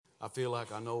I feel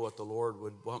like I know what the Lord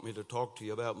would want me to talk to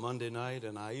you about Monday night,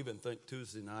 and I even think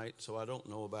Tuesday night, so I don't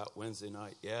know about Wednesday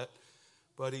night yet.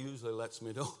 But he usually lets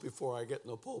me know before I get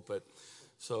in the pulpit.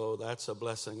 So that's a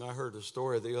blessing. I heard a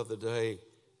story the other day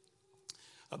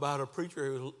about a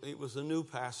preacher. He was a new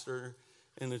pastor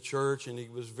in the church, and he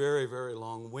was very, very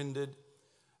long-winded.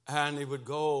 And he would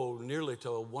go nearly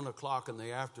till 1 o'clock in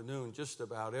the afternoon, just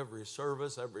about every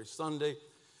service, every Sunday.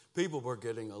 People were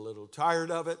getting a little tired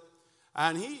of it.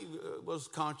 And he was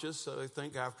conscious, I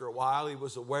think after a while he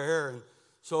was aware. And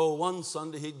so one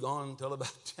Sunday he'd gone until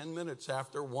about 10 minutes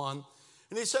after 1.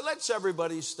 And he said, let's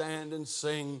everybody stand and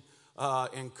sing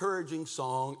encouraging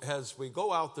song as we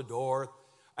go out the door.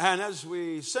 And as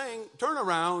we sing, turn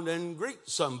around and greet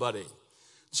somebody.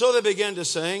 So they began to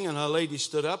sing, and a lady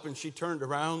stood up and she turned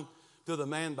around to the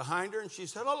man behind her and she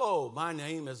said, hello, my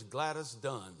name is Gladys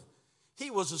Dunn.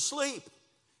 He was asleep.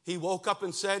 He woke up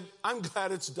and said, I'm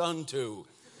glad it's done too.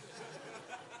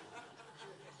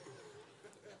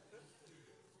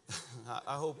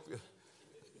 I hope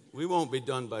we won't be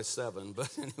done by 7,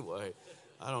 but anyway,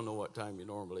 I don't know what time you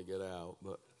normally get out.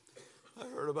 But I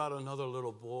heard about another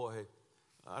little boy.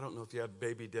 I don't know if you have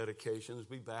baby dedications.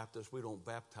 We Baptists, we don't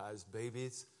baptize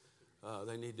babies.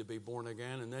 They need to be born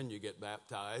again, and then you get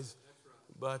baptized.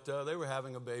 But they were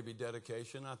having a baby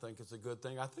dedication. I think it's a good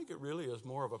thing. I think it really is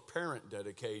more of a parent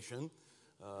dedication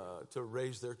to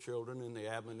raise their children in the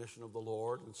admonition of the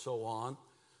Lord and so on.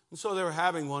 And so they were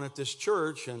having one at this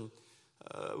church, and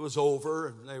it was over,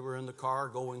 and they were in the car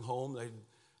going home. They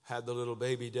had the little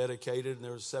baby dedicated, and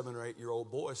there was a 7 or 8-year-old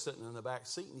boy sitting in the back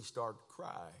seat, and he started to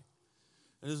cry.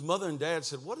 And his mother and dad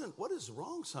said, what is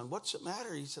wrong, son? What's the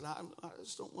matter? He said, I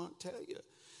just don't want to tell you.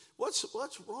 What's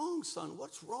wrong, son?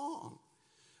 What's wrong?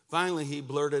 Finally, he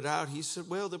blurted out, he said,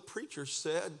 well, the preacher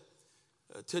said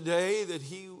today that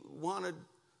he wanted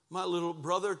my little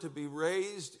brother to be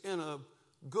raised in a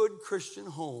good Christian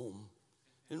home.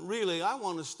 And really, I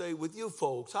want to stay with you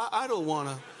folks. I don't want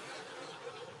to.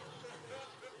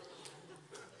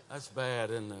 That's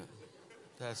bad, isn't it?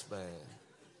 That's bad.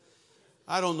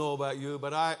 I don't know about you,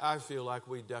 but I feel like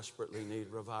we desperately need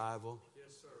revival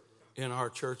in our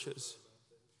churches.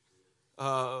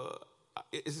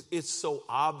 It's so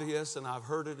obvious, and I've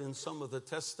heard it in some of the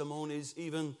testimonies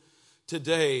even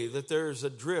today, that there's a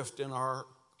drift in our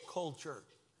culture.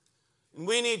 And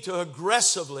we need to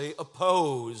aggressively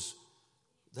oppose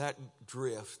that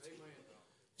drift.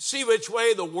 See which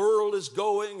way the world is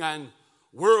going, and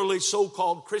worldly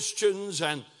so-called Christians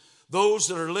and those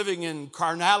that are living in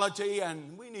carnality,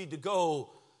 and we need to go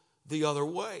the other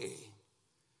way.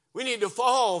 We need to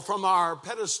fall from our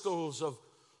pedestals of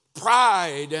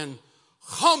pride and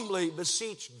humbly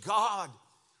beseech God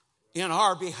in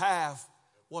our behalf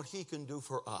what he can do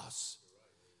for us.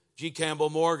 G. Campbell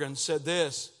Morgan said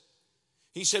this.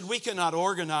 He said, we cannot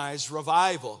organize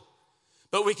revival,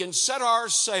 but we can set our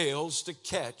sails to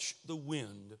catch the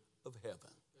wind of heaven.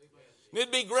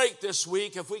 It'd be great this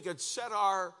week if we could set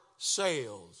our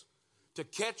sails to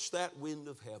catch that wind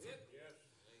of heaven.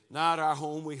 Now at our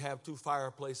home we have 2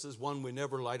 fireplaces. One we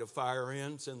never light a fire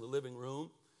in. It's in the living room.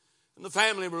 In the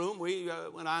family room,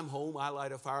 when I'm home, I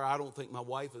light a fire. I don't think my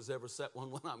wife has ever set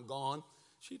one when I'm gone.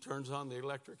 She turns on the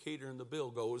electric heater and the bill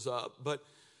goes up. But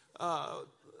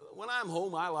when I'm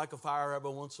home, I light a fire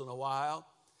every once in a while.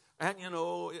 And, you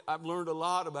know, I've learned a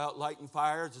lot about lighting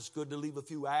fires. It's good to leave a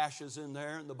few ashes in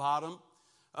there in the bottom.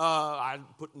 I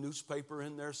put newspaper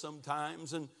in there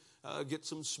sometimes and get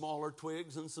some smaller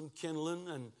twigs and some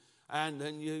kindling. And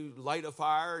then you light a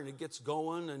fire and it gets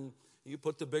going and you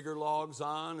put the bigger logs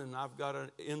on. And I've got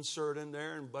an insert in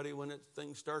there. And, buddy, when that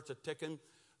thing starts a-ticking,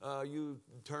 you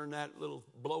turn that little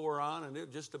blower on and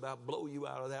it'll just about blow you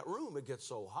out of that room. It gets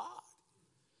so hot.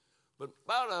 But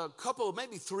about a couple,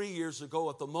 maybe 3 years ago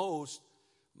at the most,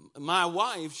 my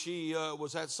wife, she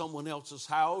was at someone else's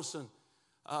house, and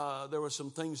there were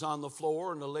some things on the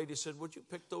floor, and the lady said, would you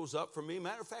pick those up for me?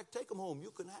 Matter of fact, take them home.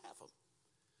 You can have them.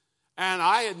 And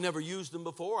I had never used them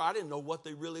before. I didn't know what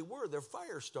they really were. They're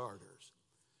fire starters.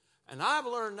 And I've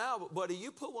learned now, buddy,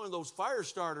 you put one of those fire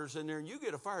starters in there, and you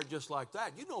get a fire just like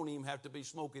that. You don't even have to be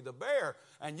Smokey the Bear,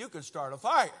 and you can start a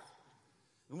fire.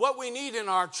 And what we need in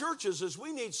our churches is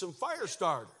we need some fire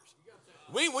starters.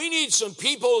 We need some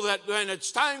people that when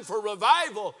it's time for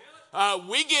revival,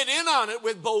 we get in on it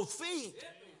with both feet.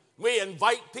 We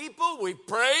invite people, we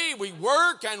pray, we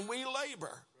work, and we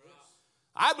labor.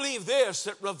 I believe this,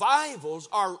 that revivals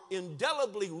are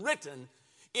indelibly written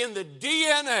in the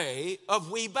DNA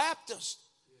of we Baptists.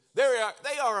 They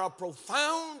are a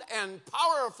profound and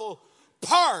powerful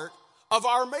part of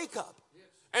our makeup.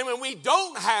 And when we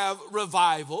don't have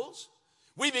revivals,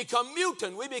 We become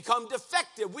mutant. We become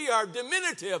defective. We are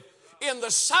diminutive in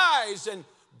the size and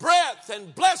breadth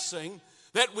and blessing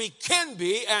that we can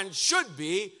be and should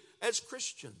be as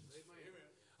Christians.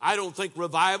 I don't think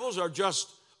revivals are just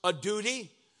a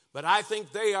duty, but I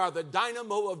think they are the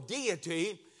dynamo of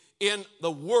deity in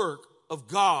the work of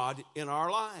God in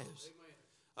our lives.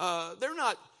 They're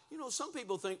not, some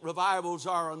people think revivals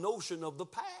are a notion of the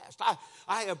past.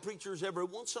 I have preachers every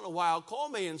once in a while call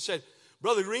me and said,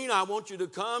 Brother Green, I want you to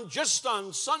come just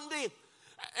on Sunday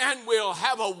and we'll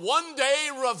have a one-day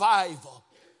revival.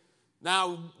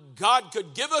 Now, God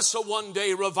could give us a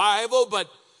one-day revival, but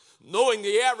knowing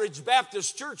the average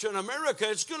Baptist church in America,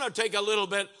 it's going to take a little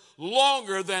bit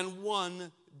longer than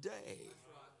one day.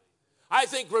 I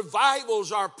think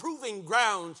revivals are proving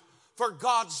grounds for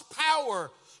God's power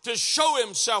to show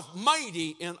himself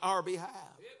mighty in our behalf.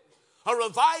 A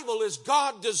revival is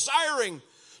God desiring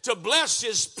to bless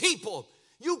his people.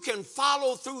 You can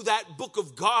follow through that book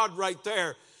of God right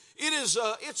there.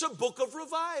 It's a book of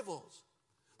revivals.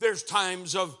 There's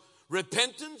times of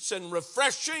repentance and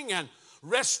refreshing and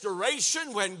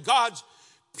restoration when God's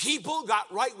people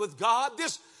got right with God.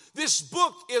 This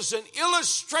book is an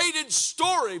illustrated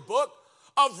storybook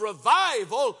of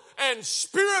revival and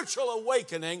spiritual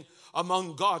awakening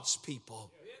among God's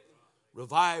people.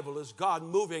 Revival is God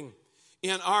moving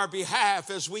in our behalf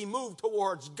as we move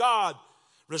towards God,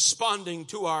 responding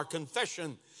to our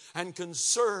confession and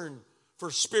concern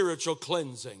for spiritual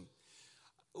cleansing.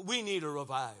 We need a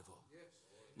revival.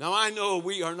 Now, I know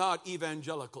we are not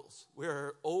evangelicals.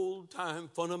 We're old-time,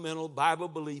 fundamental,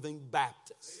 Bible-believing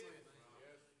Baptists.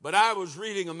 But I was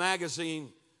reading a magazine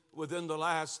within the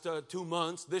last 2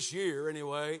 months, this year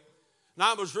anyway, and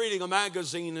I was reading a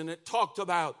magazine and it talked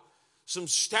about some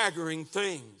staggering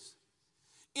things.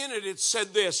 In it, it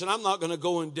said this, and I'm not going to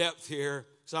go in depth here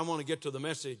because I want to get to the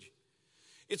message.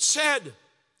 It said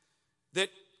that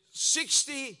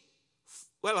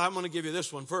I'm going to give you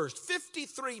this one first.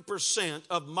 53%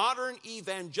 of modern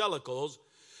evangelicals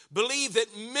believe that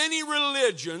many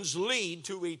religions lead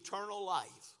to eternal life.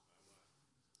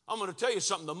 I'm going to tell you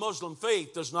something. The Muslim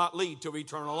faith does not lead to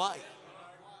eternal life.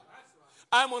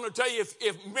 I'm going to tell you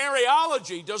if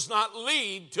Mariology does not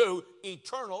lead to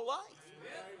eternal life.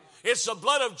 It's the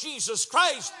blood of Jesus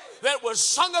Christ that was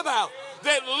sung about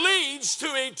that leads to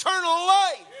eternal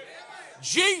life.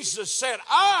 Jesus said,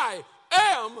 I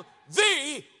am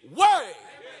the way,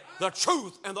 the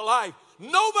truth, and the life.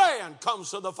 No man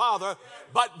comes to the Father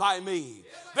but by me.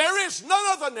 There is none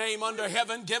other name under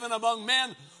heaven given among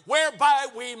men whereby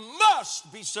we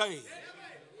must be saved.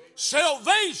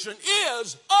 Salvation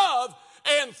is of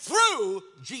and through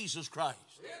Jesus Christ.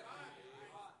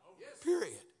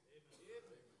 Period.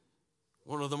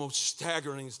 One of the most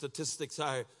staggering statistics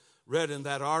I read in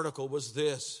that article was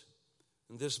this,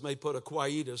 and this may put a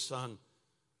quietus on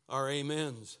our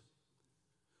amens,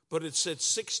 but it said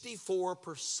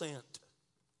 64%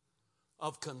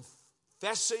 of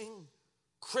confessing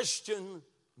Christian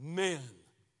men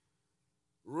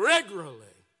regularly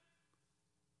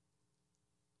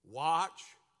watch,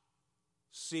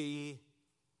 see,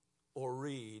 or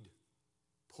read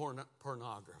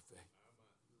pornography.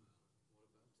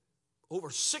 Over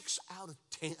 6 out of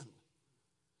 10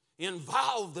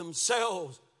 involve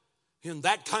themselves in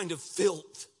that kind of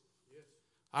filth.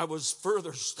 I was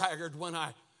further staggered when I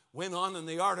went on in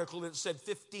the article. It said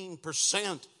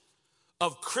 15%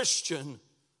 of Christian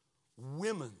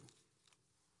women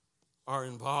are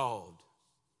involved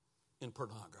in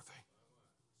pornography.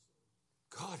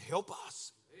 God help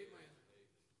us.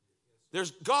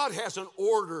 God has an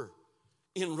order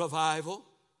in revival.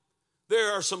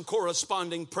 There are some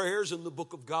corresponding prayers in the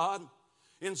book of God.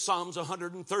 In Psalms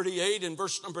 138 in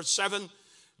verse number 7,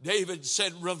 David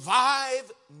said, revive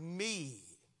me.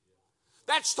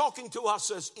 That's talking to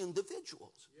us as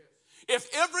individuals. If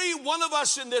every one of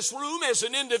us in this room as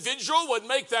an individual would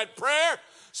make that prayer,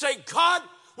 say, God,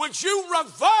 would you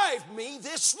revive me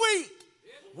this week?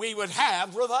 We would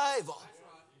have revival.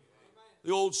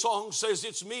 The old song says,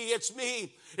 it's me, it's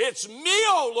me. It's me,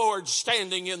 oh Lord,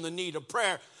 standing in the need of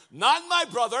prayer. Not my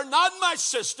brother, not my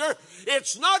sister.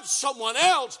 It's not someone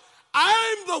else.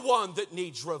 I'm the one that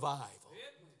needs revival.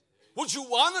 Would you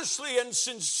honestly and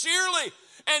sincerely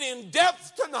and in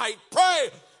depth tonight pray,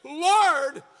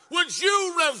 Lord, would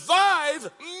you revive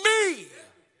me?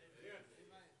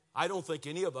 I don't think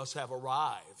any of us have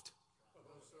arrived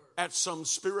at some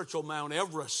spiritual Mount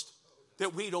Everest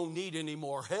that we don't need any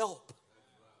more help.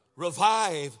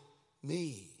 Revive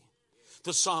me.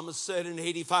 The psalmist said in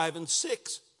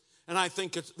 85:6, and I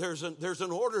think there's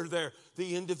an order there.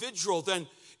 The individual, then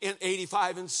in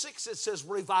 85:6 it says,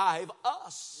 revive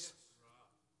us.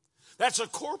 That's a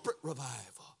corporate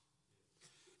revival.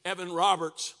 Evan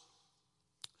Roberts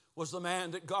was the man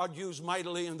that God used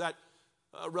mightily in that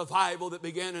revival that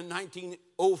began in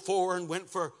 1904 and went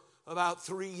for about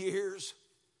 3 years.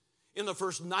 In the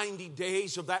first 90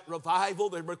 days of that revival,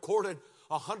 they recorded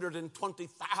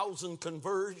 120,000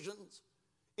 conversions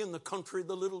in the country,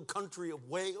 the little country of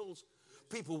Wales.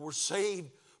 People were saved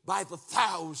by the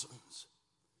thousands.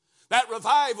 That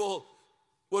revival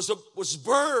was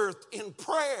birthed in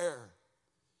prayer.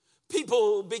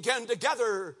 People began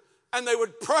together and they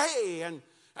would pray and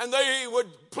they would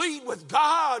plead with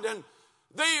God and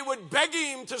they would beg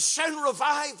Him to send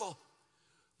revival.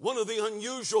 One of the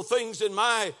unusual things in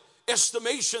my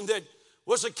estimation that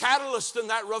was a catalyst in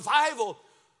that revival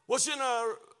was in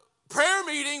a prayer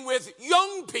meeting with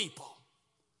young people.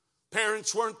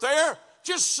 Parents weren't there,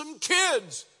 just some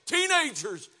kids,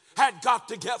 teenagers had got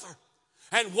together.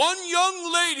 And one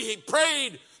young lady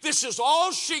prayed, this is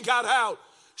all she got out.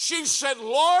 She said,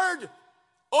 Lord,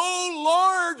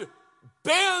 oh Lord,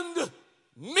 bend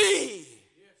me.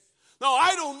 Now,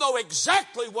 I don't know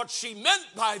exactly what she meant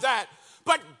by that,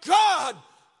 but God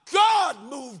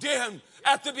moved in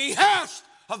at the behest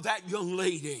of that young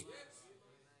lady.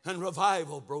 And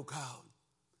revival broke out.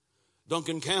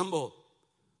 Duncan Campbell,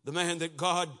 the man that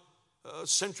God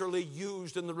centrally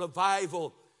used in the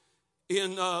revival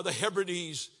in the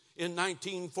Hebrides in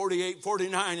 1948,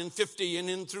 49, and 50, and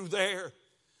in through there.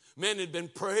 Men had been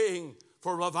praying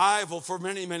for revival for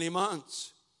many, many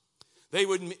months. They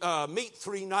would meet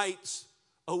 3 nights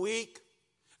a week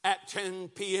at 10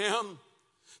 p.m.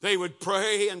 They would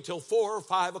pray until 4 or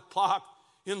 5 o'clock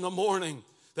in the morning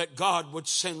that God would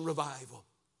send revival.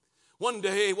 One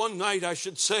night, I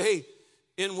should say,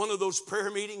 in one of those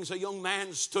prayer meetings, a young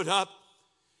man stood up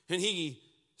and he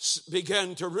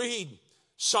began to read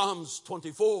Psalms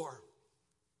 24.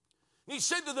 He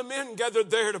said to the men gathered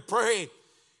there to pray,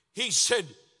 he said,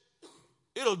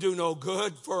 it'll do no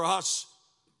good for us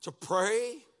to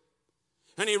pray.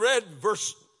 And he read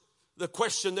the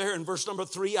question there in verse number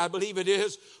 3, I believe it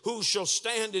is, who shall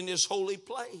stand in his holy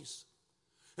place?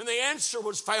 And the answer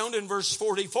was found in verse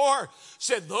 44,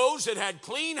 said those that had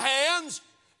clean hands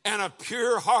and a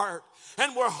pure heart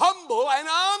and were humble and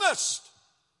honest.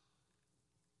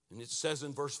 And it says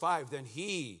in verse 5, then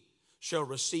he shall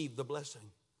receive the blessing.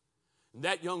 And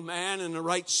that young man in the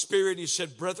right spirit, he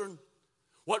said, brethren,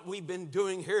 what we've been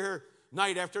doing here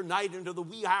night after night into the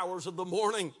wee hours of the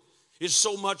morning is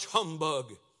so much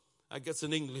humbug. I guess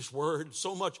an English word,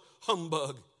 so much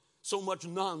humbug, so much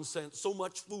nonsense, so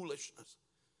much foolishness.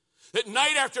 That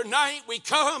night after night we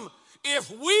come, if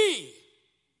we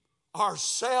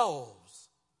ourselves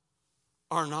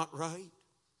are not right.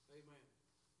 Amen.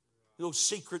 Those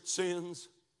secret sins,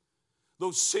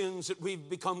 those sins that we've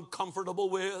become comfortable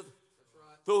with,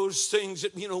 those things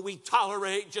that, we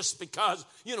tolerate just because,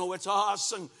 it's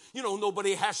us and,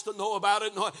 nobody has to know about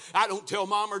it. No, I don't tell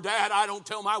mom or dad. I don't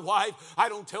tell my wife. I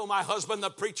don't tell my husband,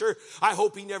 the preacher. I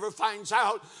hope he never finds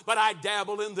out. But I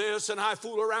dabble in this and I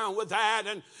fool around with that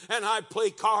and I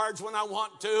play cards when I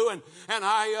want to and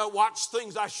I watch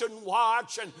things I shouldn't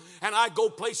watch and I go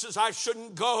places I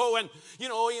shouldn't go and,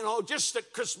 just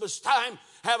at Christmas time,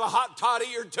 have a hot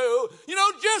toddy or two.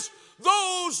 Just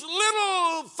those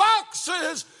little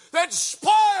foxes that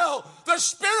spoil the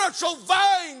spiritual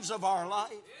vines of our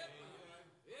life.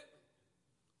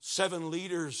 7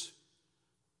 leaders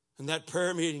in that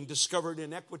prayer meeting discovered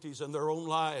inequities in their own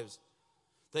lives.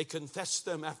 They confessed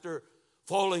them after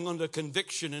falling under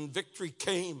conviction, and victory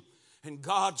came. And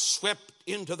God swept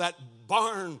into that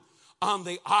barn on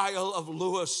the Isle of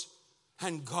Lewis,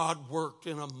 and God worked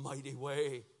in a mighty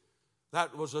way.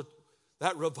 That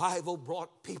revival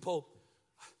brought people.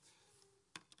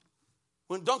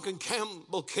 When Duncan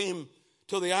Campbell came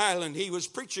to the island, he was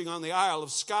preaching on the Isle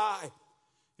of Skye.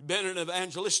 He'd been in an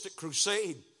evangelistic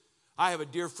crusade. I have a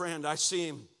dear friend. I see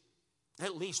him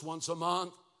at least once a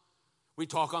month. We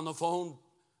talk on the phone,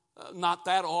 not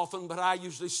that often, but I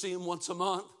usually see him once a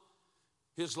month.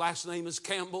 His last name is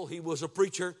Campbell. He was a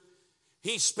preacher.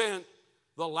 He spent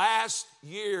the last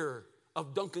year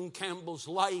of Duncan Campbell's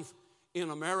life in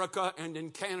America and in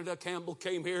Canada. Campbell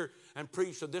came here and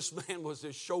preached, and this man was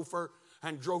his chauffeur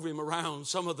and drove him around.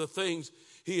 Some of the things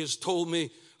he has told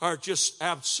me are just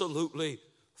absolutely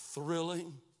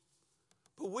thrilling.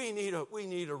 But we need a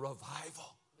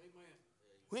revival. Amen.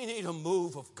 We need a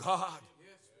move of God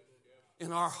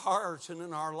in our hearts and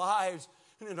in our lives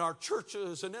and in our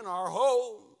churches and in our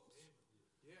homes.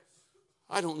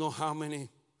 I don't know how many.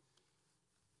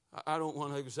 I don't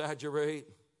want to exaggerate.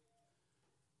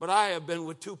 But I have been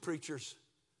with 2 preachers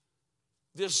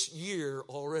this year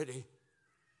already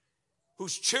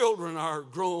whose children are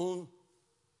grown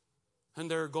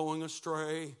and they're going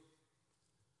astray.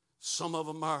 Some of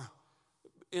them are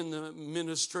in the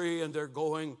ministry and they're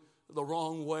going the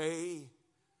wrong way.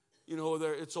 You know,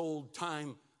 it's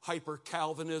old-time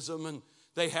hyper-Calvinism, and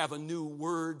they have a new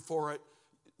word for it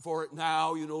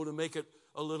now, you know, to make it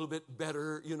a little bit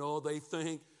better. You know, they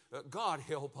think, God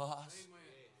help us.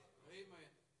 Amen.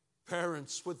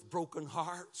 Parents with broken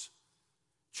hearts,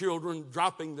 children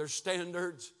dropping their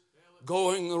standards,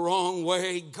 going the wrong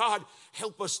way. God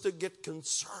help us to get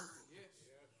concerned.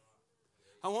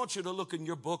 I want you to look in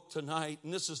your book tonight,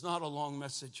 and this is not a long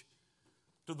message,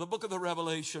 to the book of the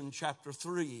Revelation, chapter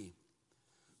 3.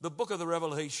 The book of the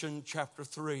Revelation, chapter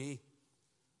 3.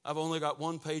 I've only got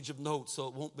one page of notes, so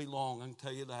it won't be long, I can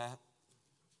tell you that.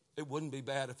 It wouldn't be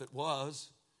bad if it was.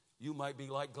 You might be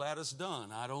like Gladys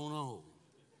Dunn, I don't know.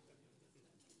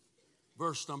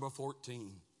 Verse number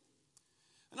 14.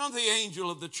 And unto the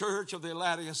angel of the church of the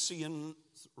Laodiceans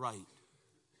write,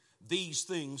 these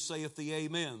things saith the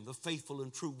Amen, the faithful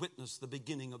and true witness, the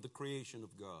beginning of the creation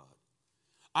of God.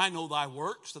 I know thy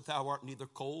works, that thou art neither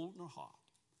cold nor hot.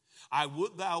 I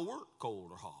would thou wert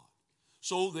cold or hot.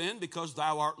 So then, because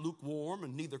thou art lukewarm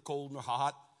and neither cold nor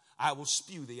hot, I will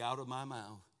spew thee out of my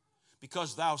mouth.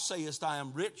 Because thou sayest, I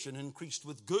am rich and increased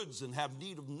with goods and have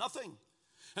need of nothing,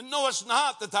 and knowest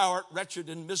not that thou art wretched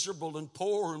and miserable and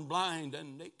poor and blind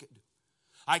and naked.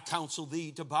 I counsel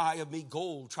thee to buy of me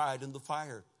gold tried in the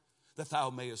fire, that thou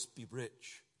mayest be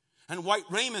rich, and white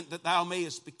raiment, that thou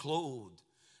mayest be clothed,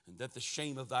 and that the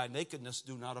shame of thy nakedness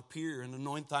do not appear, and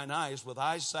anoint thine eyes with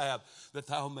eye salve, that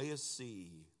thou mayest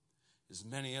see. As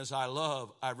many as I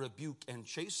love, I rebuke and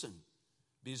chasten.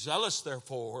 Be zealous,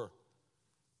 therefore,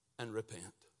 and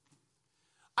repent.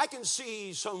 I can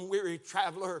see some weary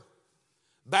traveler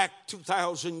back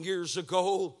 2,000 years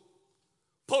ago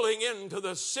pulling into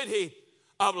the city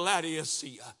of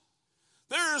Laodicea.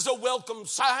 There's a welcome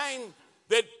sign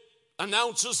that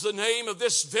announces the name of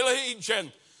this village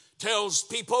and tells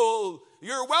people,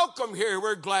 you're welcome here.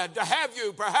 We're glad to have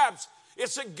you. Perhaps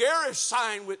it's a garish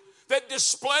sign that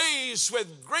displays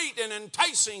with great and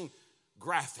enticing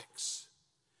graphics.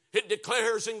 It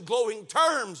declares in glowing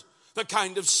terms the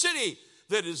kind of city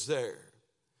that is there.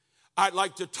 I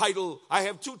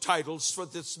have two titles for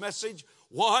this message.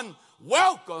 One,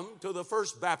 welcome to the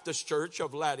First Baptist Church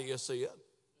of Laodicea.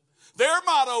 Their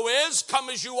motto is, come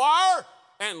as you are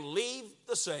and leave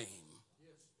the same.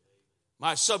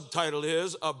 My subtitle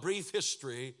is, a brief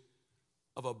history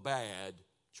of a bad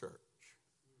church.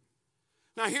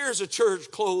 Now here's a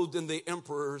church clothed in the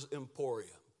emperor's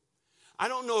emporium. I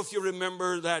don't know if you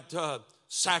remember that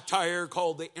satire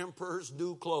called The Emperor's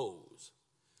New Clothes.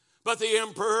 But the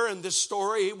emperor in this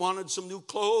story, he wanted some new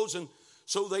clothes, and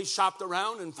so they shopped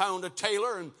around and found a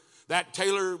tailor, and that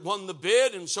tailor won the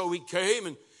bid, and so he came,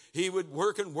 and he would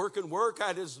work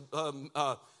at his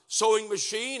sewing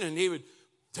machine, and he would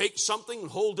take something and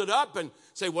hold it up and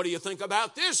say, what do you think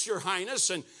about this, Your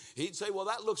Highness? And he'd say, well,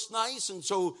 that looks nice, and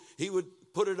so he would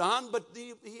put it on, but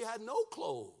he had no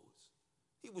clothes.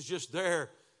 He was just there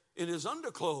in his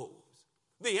underclothes.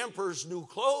 The emperor's new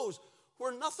clothes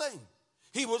were nothing.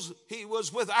 He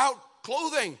was without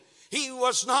clothing. He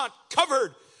was not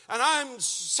covered. And I'm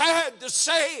sad to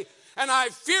say, and I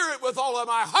fear it with all of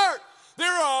my heart, there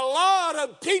are a lot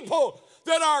of people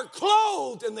that are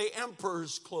clothed in the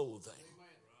emperor's clothing.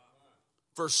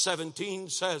 Verse 17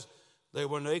 says they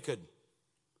were naked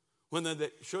when they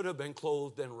should have been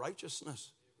clothed in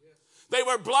righteousness. They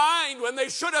were blind when they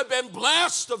should have been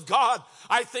blessed of God.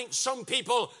 I think some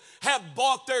people have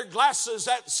bought their glasses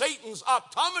at Satan's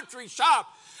optometry shop,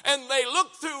 and they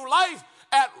look through life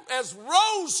as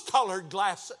rose-colored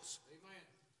glasses. Amen.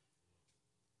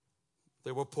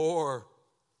 They were poor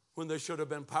when they should have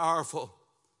been powerful.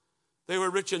 They were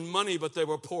rich in money, but they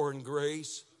were poor in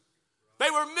grace. They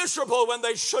were miserable when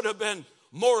they should have been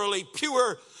morally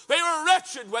pure. They were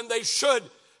wretched when they should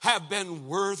have been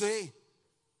worthy.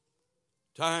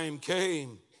 Time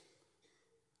came.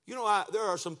 You know, there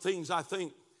are some things I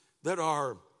think that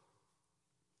are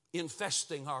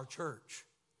infesting our church,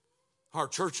 our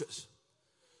churches.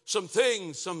 Some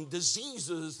things, some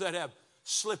diseases that have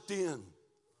slipped in.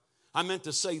 I meant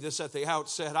to say this at the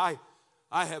outset. I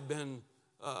have been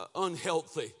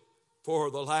unhealthy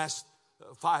for the last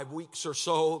 5 weeks or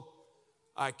so.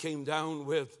 I came down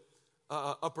with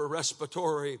the upper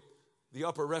respiratory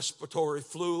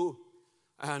flu,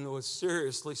 and was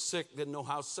seriously sick. Didn't know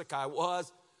how sick I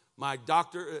was. My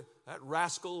doctor, that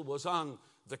rascal, was on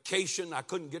vacation. I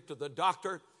couldn't get to the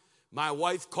doctor. My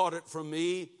wife caught it from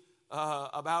me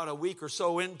about a week or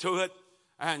so into it,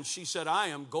 and she said, I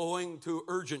am going to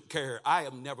urgent care. I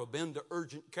have never been to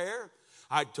urgent care.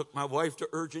 I took my wife to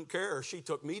urgent care, or she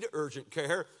took me to urgent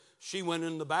care. She went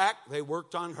in the back. They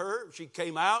worked on her. She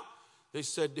came out. They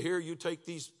said, here, you take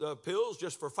these pills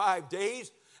just for 5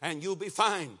 days and you'll be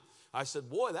fine. I said,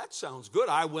 boy, that sounds good.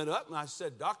 I went up and I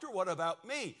said, doctor, what about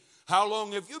me? How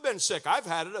long have you been sick? I've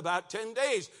had it about 10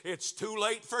 days. It's too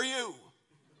late for you.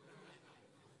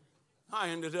 I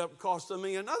ended up costing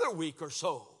me another week or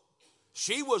so.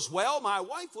 She was well. My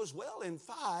wife was well in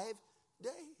 5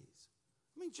 days.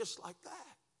 I mean, just like that.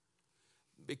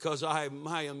 Because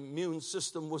my immune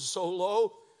system was so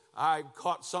low, I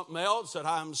caught something else that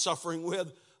I'm suffering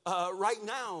with right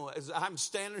now as I'm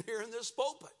standing here in this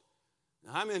pulpit.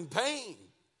 I'm in pain.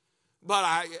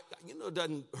 But it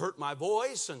doesn't hurt my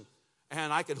voice,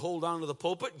 and I could hold on to the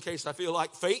pulpit in case I feel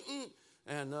like fainting.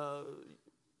 And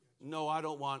no, I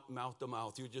don't want mouth to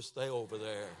mouth. You just stay over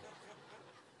there.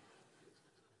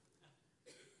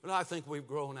 But I think we've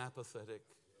grown apathetic.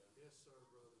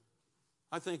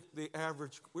 I think the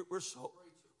average, we're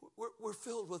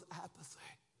filled with apathy.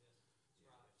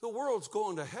 The world's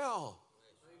going to hell.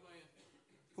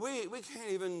 We can't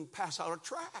even pass out a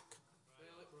track.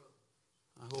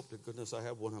 I hope to goodness I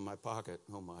have one in my pocket.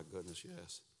 Oh my goodness,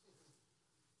 yes.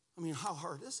 I mean, how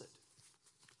hard is it?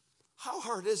 How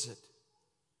hard is it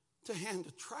to hand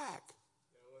a track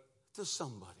to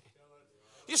somebody?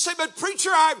 You say, but preacher,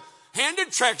 I've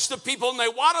handed tracks to people and they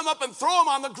wad them up and throw them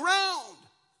on the ground.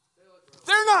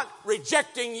 They're not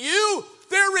rejecting you.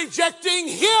 They're rejecting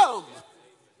him.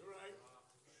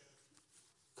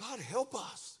 God help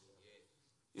us.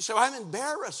 You say, I'm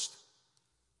embarrassed.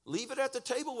 Leave it at the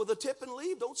table with a tip and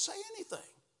leave. Don't say anything.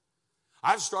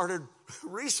 I've started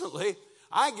recently,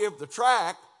 I give the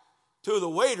track to the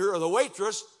waiter or the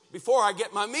waitress before I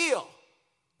get my meal.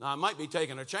 Now, I might be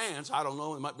taking a chance. I don't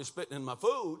know. It might be spitting in my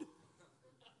food.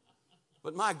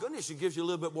 But my goodness, it gives you a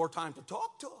little bit more time to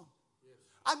talk to them.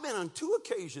 I've been on 2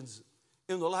 occasions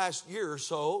in the last year or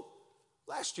so,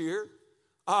 last year,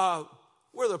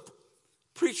 where the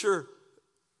preacher,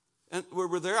 and we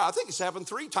were there, I think it's happened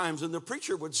 3 times, and the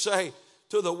preacher would say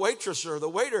to the waitress or the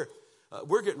waiter,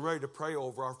 we're getting ready to pray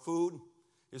over our food.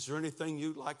 Is there anything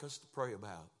you'd like us to pray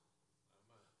about?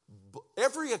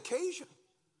 Every occasion,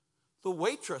 the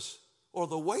waitress or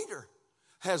the waiter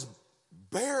has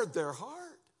bared their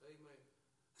heart.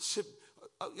 Said,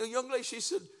 a young lady, she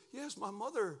said, yes, my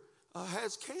mother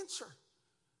has cancer.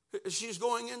 She's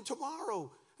going in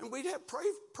tomorrow. And we'd have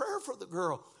prayer for the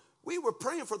girl. We were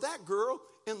praying for that girl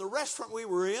in the restaurant we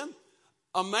were in.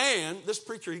 A man, this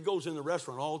preacher, he goes in the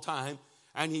restaurant all the time,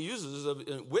 and he uses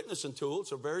a witnessing tool.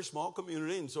 It's a very small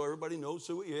community, and so everybody knows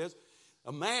who he is.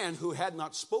 A man who had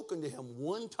not spoken to him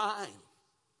one time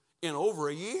in over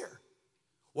a year.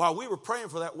 While we were praying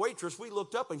for that waitress, we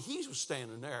looked up, and he was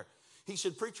standing there. He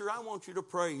said, preacher, I want you to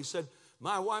pray. He said,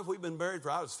 my wife, we've been married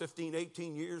for, 15,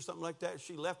 18 years, something like that.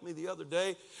 She left me the other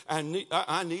day, and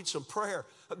I need some prayer.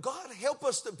 God, help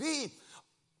us to be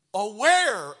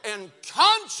aware and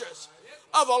conscious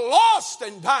of a lost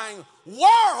and dying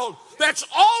world that's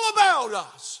all about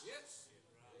us.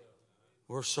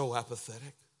 We're so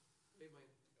apathetic.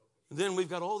 And then we've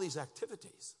got all these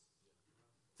activities.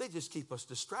 They just keep us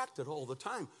distracted all the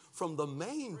time from the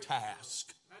main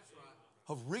task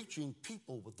of reaching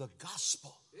people with the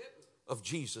gospel of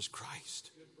Jesus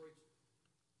Christ.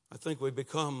 I think we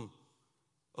become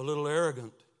a little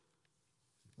arrogant.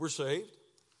 We're saved.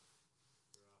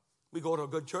 We go to a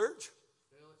good church.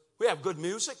 We have good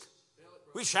music.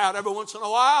 We shout every once in a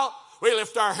while. We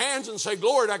lift our hands and say,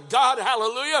 glory to God,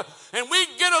 hallelujah. And we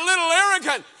get a little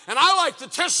arrogant. And I like the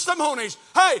testimonies.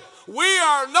 Hey, we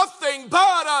are nothing but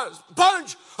a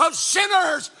bunch of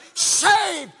sinners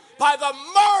saved by the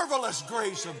marvelous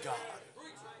grace of God.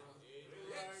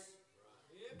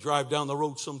 Drive down the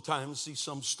road sometimes, see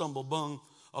some stumble-bung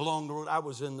along the road. I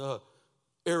was in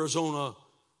Arizona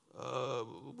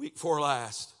week before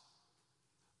last.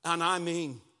 And I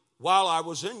mean, while I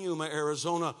was in Yuma,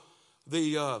 Arizona,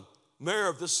 the mayor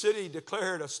of the city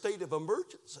declared a state of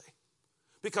emergency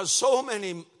because so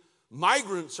many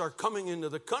migrants are coming into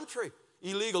the country.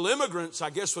 Illegal immigrants, I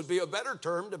guess would be a better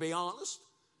term, to be honest.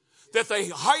 That they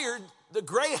hired the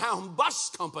Greyhound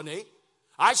bus company.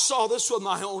 I saw this with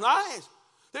my own eyes.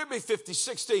 There'd be 50,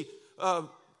 60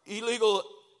 illegal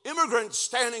immigrants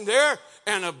standing there,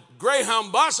 and a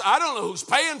Greyhound bus, I don't know who's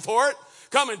paying for it,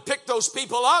 come and pick those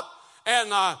people up. And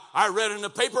I read in the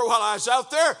paper while I was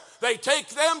out there, they take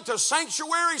them to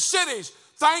sanctuary cities.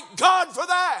 Thank God for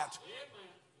that.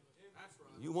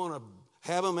 You want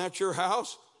to have them at your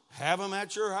house? Have them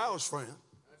at your house, friend.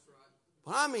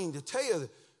 But I mean, to tell you,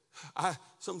 I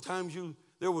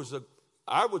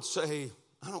would say,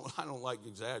 I don't like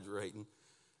exaggerating.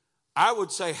 I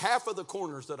would say half of the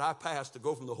corners that I passed to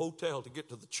go from the hotel to get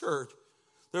to the church,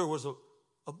 there was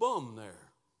a bum there.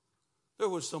 There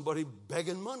was somebody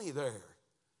begging money there.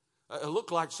 It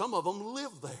looked like some of them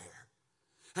lived there.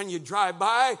 And you drive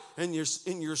by and you're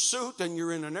in your suit and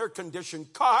you're in an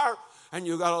air-conditioned car and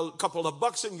you got a couple of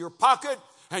bucks in your pocket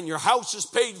and your house is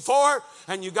paid for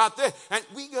and you got this. And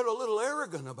we get a little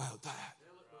arrogant about that.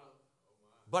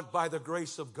 But by the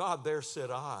grace of God, there sit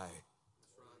I.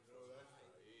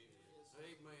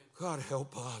 God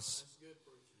help us.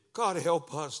 God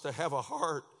help us to have a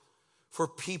heart for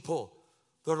people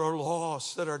that are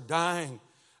lost, that are dying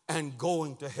and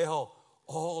going to hell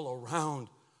all around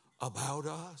about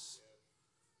us.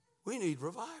 We need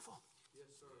revival.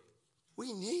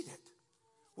 We need it.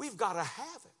 We've got to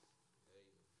have it.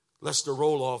 Lester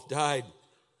Roloff died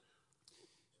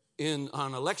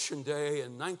on election day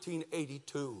in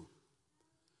 1982.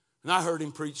 And I heard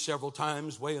him preach several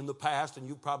times way in the past, and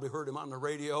you probably heard him on the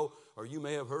radio, or you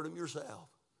may have heard him yourself.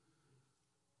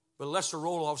 But Lester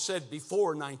Roloff said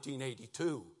before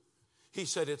 1982, he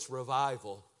said it's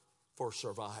revival for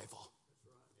survival.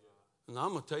 And I'm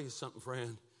going to tell you something,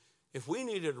 friend. If we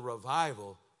needed a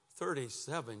revival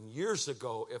 37 years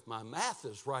ago, if my math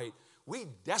is right, we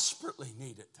desperately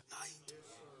need it tonight.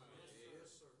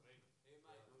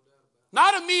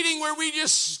 Not a meeting where we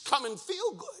just come and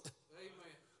feel good,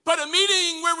 but a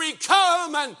meeting where we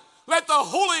come and let the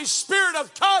Holy Spirit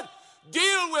of God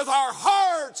deal with our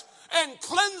hearts and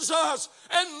cleanse us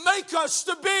and make us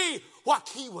to be what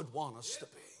He would want us to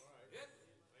be.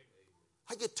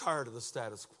 I get tired of the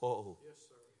status quo.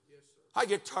 I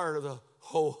get tired of the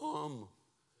ho-hum.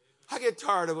 I get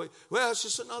tired of it. Well, it's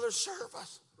just another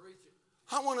service.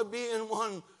 I want to be in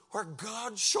one where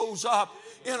God shows up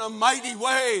in a mighty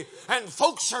way and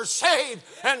folks are saved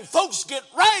and folks get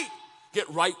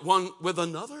right one with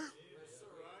another.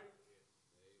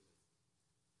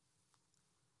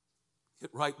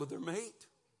 Get right with their mate.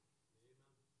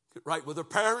 Get right with their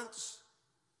parents.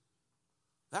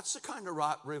 That's the kind of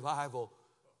revival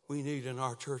we need in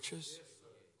our churches.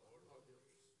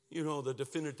 You know, the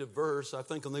definitive verse, I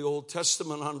think, in the Old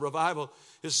Testament on revival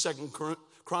is 2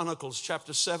 Chronicles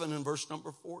chapter 7 and verse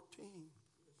number 14.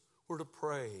 We're to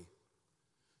pray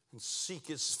and seek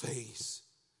His face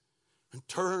and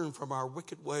turn from our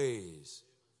wicked ways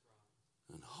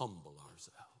and humble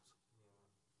ourselves.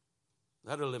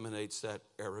 That eliminates that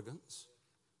arrogance.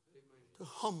 To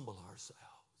humble ourselves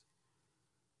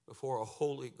before a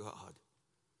holy God.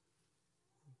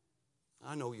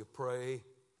 I know you pray.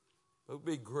 It would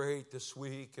be great this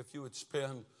week if you would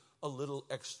spend a little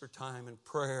extra time in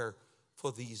prayer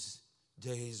for these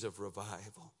days of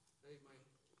revival. Amen.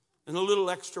 And a little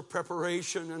extra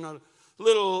preparation and a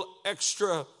little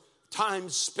extra time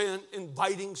spent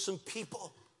inviting some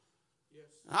people. Yes.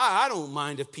 I don't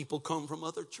mind if people come from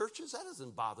other churches. That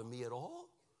doesn't bother me at all.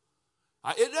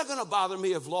 It's not going to bother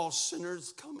me if lost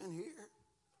sinners come in here.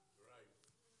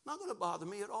 Right. Not going to bother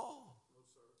me at all.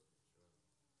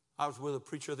 I was with a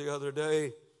preacher the other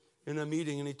day in a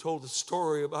meeting, and he told a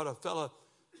story about a fella.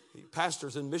 He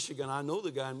pastors in Michigan. I know the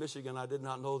guy in Michigan. I did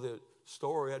not know the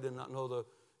story. I did not know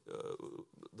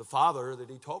the father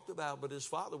that he talked about, but his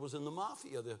father was in the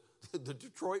mafia, the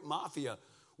Detroit mafia,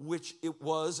 which it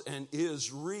was and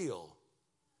is real.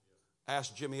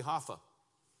 Ask Jimmy Hoffa,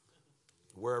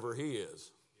 wherever he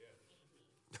is.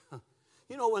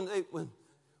 You know,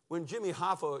 when Jimmy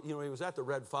Hoffa, you know, he was at the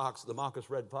Red Fox, the Marcus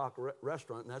Red Fox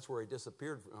restaurant, and that's where he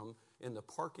disappeared from, in the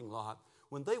parking lot.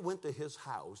 When they went to his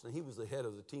house, and he was the head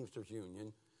of the Teamsters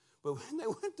Union, but when they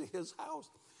went to his house,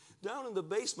 down in the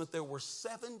basement there were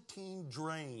 17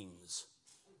 drains.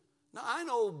 Now, I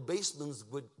know basements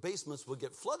would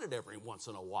get flooded every once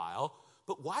in a while,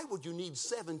 but why would you need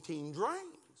 17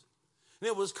 drains? And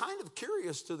it was kind of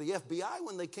curious to the FBI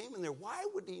when they came in there, why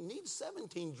would he need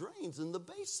 17 drains in the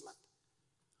basement?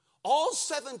 All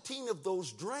 17 of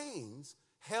those drains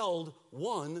held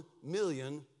 $1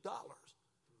 million.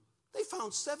 They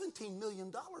found $17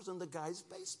 million in the guy's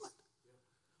basement.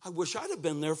 I wish I'd have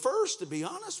been there first, to be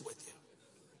honest with you.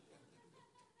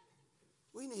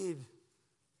 We need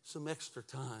some extra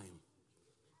time,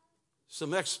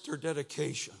 some extra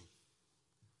dedication,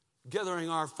 gathering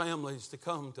our families to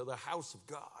come to the house of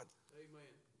God.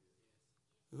 Amen.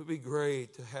 It would be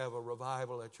great to have a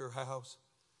revival at your house.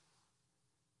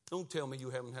 Don't tell me you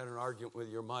haven't had an argument with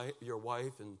your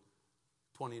wife in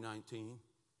 2019.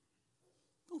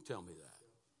 Don't tell me that.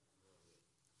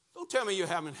 Don't tell me you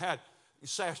haven't you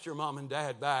sassed your mom and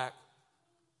dad back.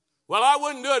 Well, I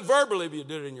wouldn't do it verbally if you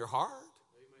did it in your heart.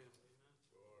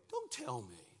 Don't tell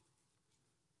me.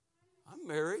 I'm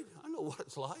married. I know what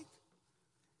it's like.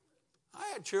 I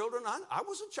had children. I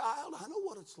was a child. I know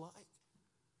what it's like.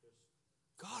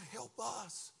 God help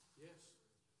us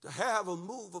to have a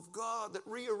move of God that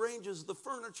rearranges the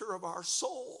furniture of our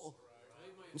soul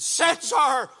and sets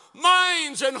our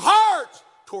minds and hearts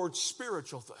towards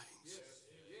spiritual things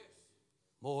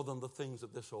more than the things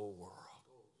of this old world.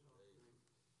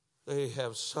 They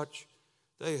have such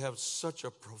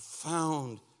a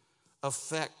profound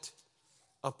effect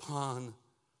upon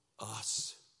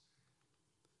us.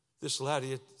 This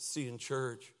Laodicean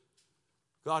church,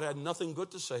 God had nothing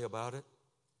good to say about it.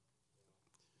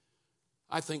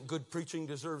 I think good preaching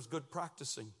deserves good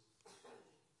practicing.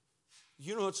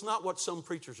 You know, it's not what some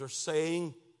preachers are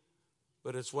saying,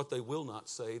 but it's what they will not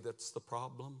say that's the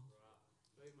problem.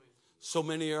 So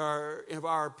many of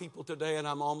our people today, and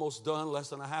I'm almost done, less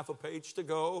than a half a page to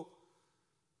go,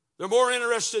 they're more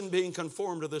interested in being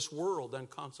conformed to this world than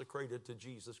consecrated to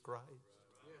Jesus Christ.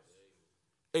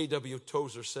 A.W.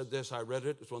 Tozer said this. I read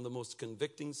it. It's one of the most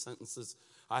convicting sentences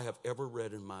I have ever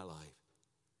read in my life.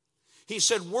 He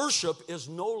said, worship is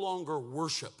no longer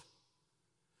worship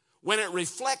when it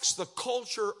reflects the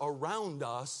culture around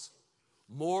us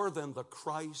more than the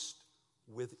Christ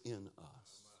within us.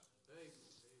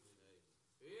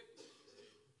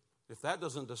 If that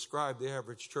doesn't describe the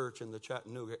average church in the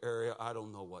Chattanooga area, I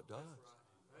don't know what does.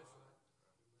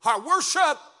 Our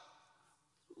worship,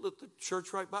 look, the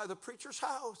church right by the preacher's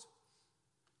house,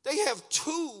 they have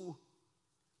 2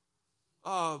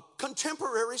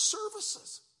 contemporary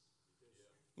services.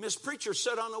 Miss Preacher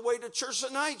said on the way to church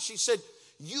tonight, she said,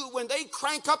 when they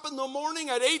crank up in the morning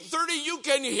at 8:30, you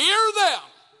can hear them.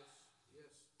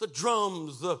 The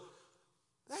drums,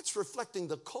 that's reflecting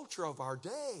the culture of our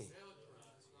day.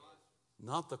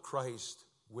 Not the Christ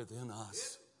within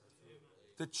us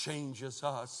that changes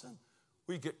us and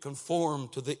we get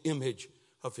conformed to the image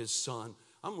of his Son.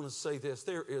 I'm going to say this,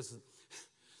 there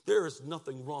is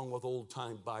nothing wrong with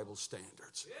old-time Bible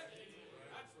standards.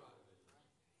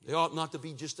 They ought not to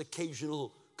be just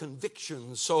occasional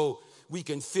convictions so we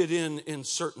can fit in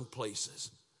certain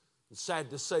places. It's sad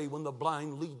to say when the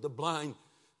blind lead the blind,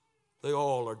 they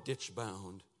all are ditch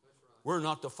bound. We're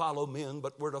not to follow men,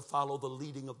 but we're to follow the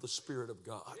leading of the Spirit of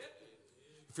God.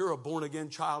 If you're a born-again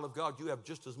child of God, you have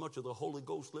just as much of the Holy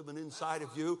Ghost living inside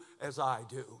of you as I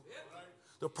do.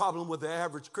 The problem with the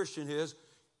average Christian is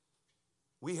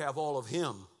we have all of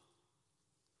him,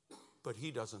 but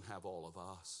he doesn't have all of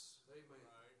us.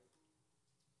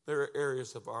 There are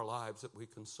areas of our lives that we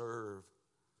conserve,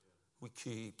 we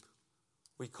keep,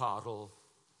 we coddle,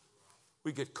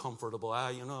 we get comfortable.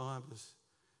 I don't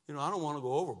want to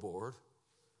go overboard.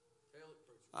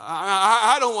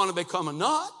 I don't want to become a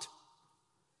nut.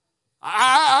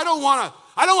 I don't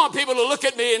want people to look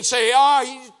at me and say,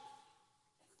 God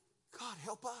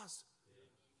help us.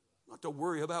 Not to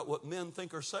worry about what men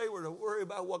think or say. We're to worry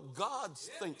about what God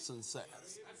thinks and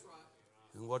says.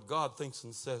 And what God thinks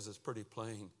and says is pretty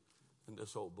plain in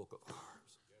this old book of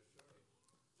ours.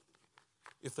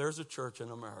 If there's a church in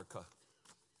America,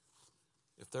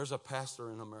 if there's a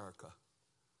pastor in America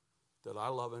that I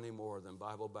love any more than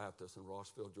Bible Baptist in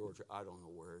Rossville, Georgia, I don't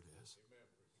know where it is.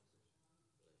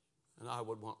 And I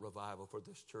would want revival for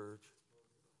this church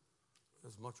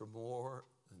as much or more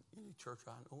than any church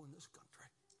I know in this country.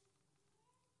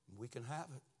 We can have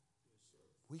it.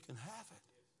 We can have it.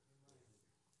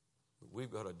 But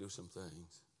we've got to do some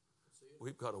things.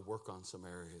 We've got to work on some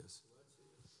areas.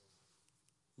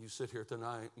 You sit here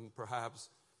tonight and perhaps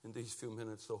in these few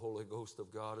minutes the Holy Ghost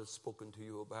of God has spoken to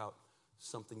you about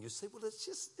something. You say, well, it's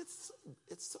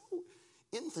so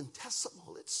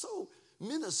infinitesimal. It's so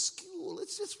minuscule.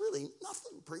 It's just really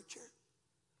nothing, preacher.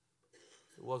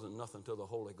 It wasn't nothing to the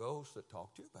Holy Ghost that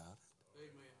talked to you about it.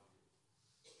 Amen.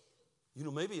 You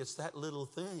know, maybe it's that little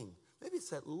thing. Maybe it's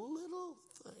that little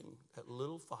thing, that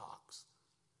little fox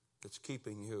that's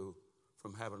keeping you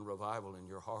from having revival in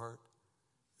your heart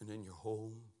and in your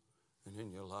home and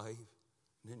in your life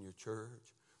and in your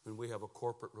church. When we have a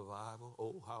corporate revival,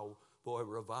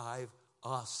 revive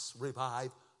us,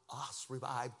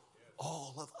 revive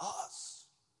all of us.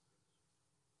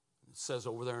 It says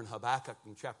over there in Habakkuk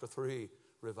in chapter 3,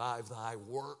 revive thy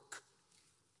work.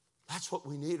 That's what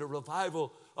we need, a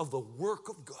revival of the work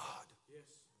of God. Yes.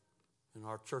 In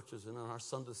our churches and in our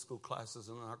Sunday school classes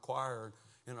and in our choir and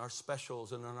in our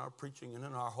specials and in our preaching and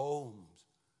in our homes.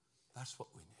 That's what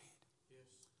we need.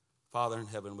 Yes. Father in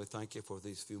heaven, we thank you for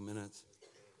these few minutes.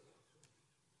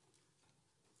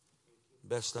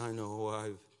 Best I know,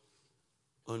 I've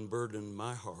unburdened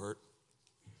my heart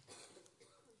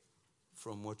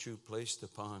from what you placed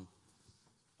upon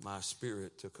my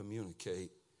spirit to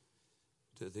communicate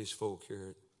to these folk here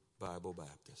at Bible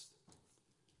Baptist.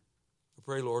 I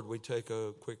pray, Lord, we take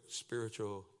a quick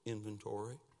spiritual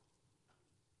inventory.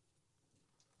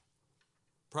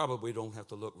 Probably don't have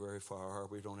to look very far.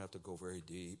 We don't have to go very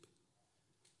deep.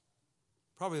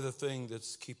 Probably the thing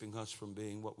that's keeping us from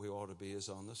being what we ought to be is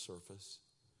on the surface.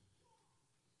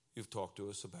 You've talked to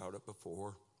us about it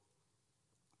before.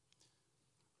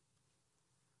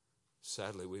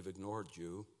 Sadly, we've ignored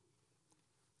you.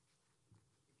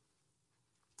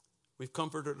 We've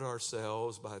comforted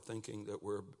ourselves by thinking that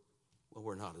we're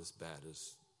not as bad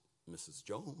as Mrs.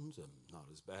 Jones and not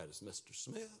as bad as Mr.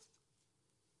 Smith.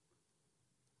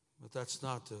 But that's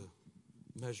not the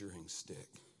measuring stick.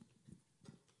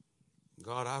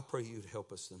 God, I pray you'd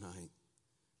help us tonight.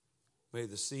 May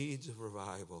the seeds of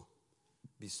revival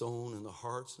be sown in the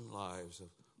hearts and lives of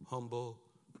humble,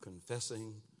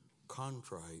 confessing,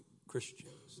 contrite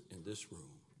Christians in this room.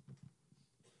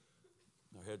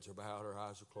 Our heads are bowed, our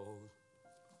eyes are closed.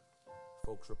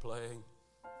 Folks are playing.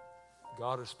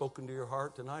 God has spoken to your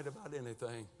heart tonight about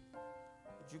anything.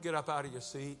 Would you get up out of your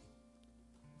seat,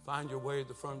 find your way to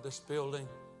the front of this building,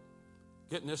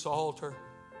 get in this altar,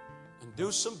 and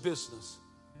do some business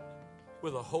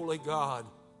with a holy God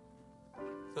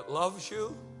that loves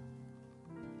you,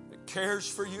 that cares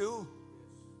for you,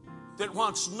 that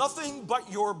wants nothing but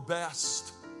your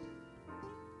best,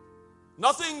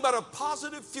 nothing but a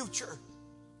positive future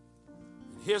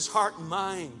in his heart and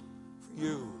mind for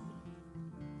you.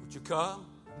 Would you come?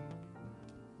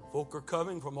 Folk are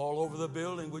coming from all over the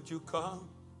building. Would you come?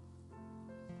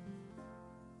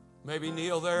 Maybe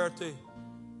kneel there at the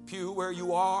pew where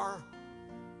you are.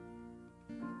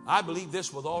 I believe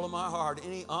this with all of my heart.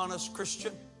 Any honest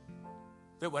Christian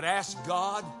that would ask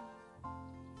God,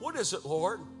 what is it,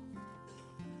 Lord,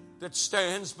 that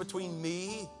stands between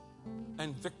me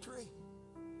and victory?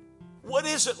 What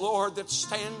is it, Lord, that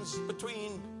stands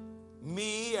between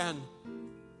me and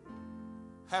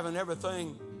having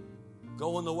everything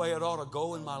going the way it ought to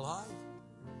go in my life?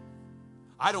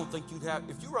 I don't think you'd have,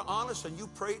 if you were honest and you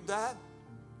prayed that,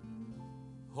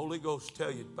 Holy Ghost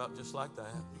tell you about just like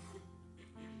that.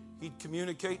 He'd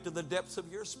communicate to the depths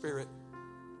of your spirit.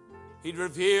 He'd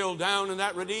reveal down in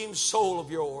that redeemed soul of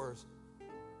yours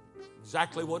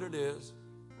exactly what it is.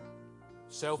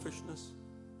 Selfishness,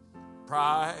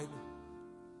 pride,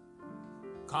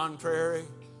 contrary,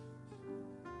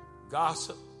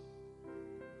 gossip.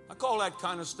 I call that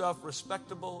kind of stuff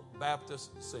respectable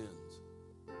Baptist sins.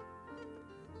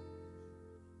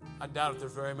 I doubt if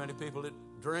there's very many people that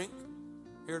drink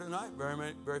here tonight.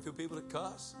 Very few people that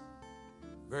cuss.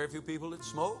 Very few people that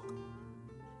smoke.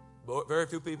 Very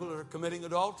few people that are committing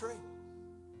adultery.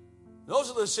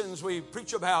 Those are the sins we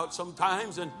preach about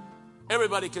sometimes, and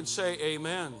everybody can say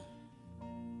amen.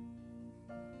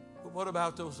 But what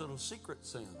about those little secret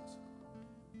sins?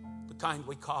 The kind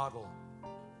we coddle.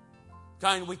 The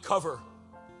kind we cover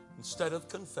instead of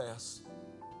confess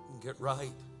and get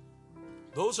right.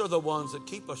 Those are the ones that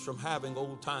keep us from having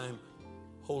old-time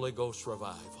Holy Ghost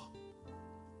revival.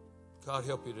 God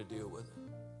help you to deal with it.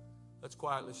 Let's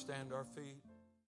quietly stand to our feet.